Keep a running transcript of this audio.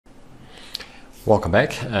Welcome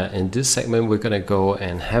back. In this segment, we're going to go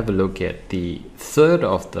and have a look at the third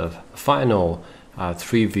of the final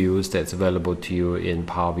three views that's available to you in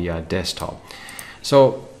Power BI Desktop.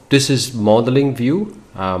 So this is modeling view,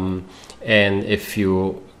 and if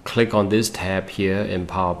you click on this tab here in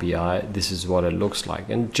Power BI, this is what it looks like.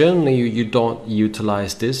 And generally, you don't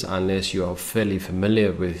utilize this unless you are fairly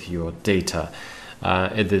familiar with your data.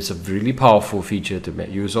 It is a really powerful feature to make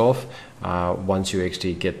use of once you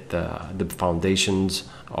actually get the foundations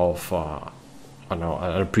of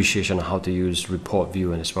an appreciation of how to use report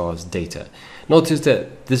view and as well as data. Notice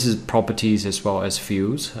that this is properties as well as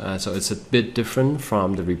views, so it's a bit different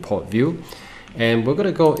from the report view. And we're going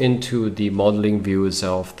to go into the modeling view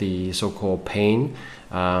itself, the so-called pane,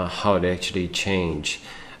 how it actually changed.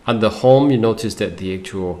 Under home, you notice that the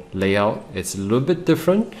actual layout is a little bit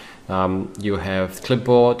different. You have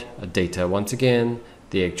clipboard, data once again,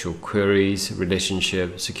 the actual queries,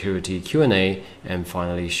 relationship, security, Q&A, and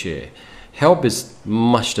finally share. Help is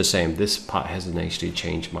much the same. This part hasn't actually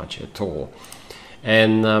changed much at all.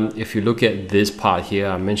 And if you look at this part here,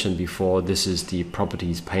 I mentioned before, this is the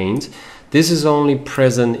properties pane. This is only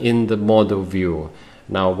present in the model view.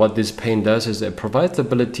 Now, what this pane does is it provides the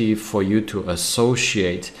ability for you to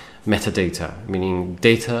associate metadata, meaning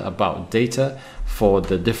data about data for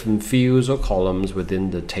the different fields or columns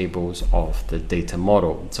within the tables of the data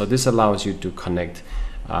model. So this allows you to connect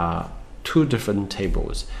two different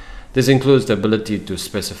tables. This includes the ability to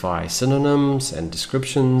specify synonyms and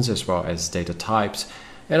descriptions as well as data types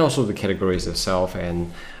and also the categories itself,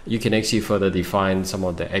 and you can actually further define some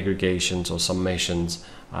of the aggregations or summations.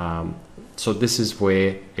 So this is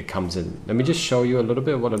where it comes in. Let me just show you a little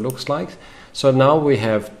bit of what it looks like. So now we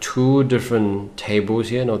have two different tables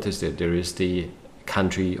here. Notice that there is the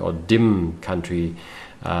country or dim country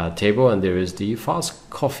table, and there is the fast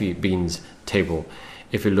coffee beans table.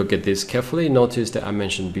 If you look at this carefully, notice that I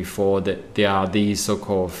mentioned before that there are these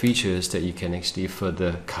so-called features that you can actually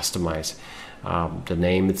further customize. The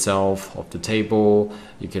name itself of the table,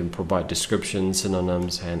 you can provide descriptions,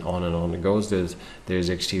 synonyms, and on it goes. There's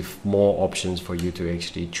actually more options for you to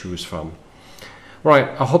actually choose from. Right,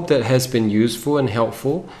 I hope that has been useful and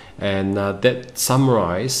helpful, and that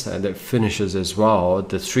summarizes and that finishes as well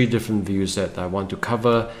the three different views that I want to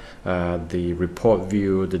cover, the report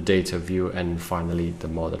view, the data view, and finally the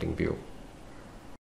modeling view.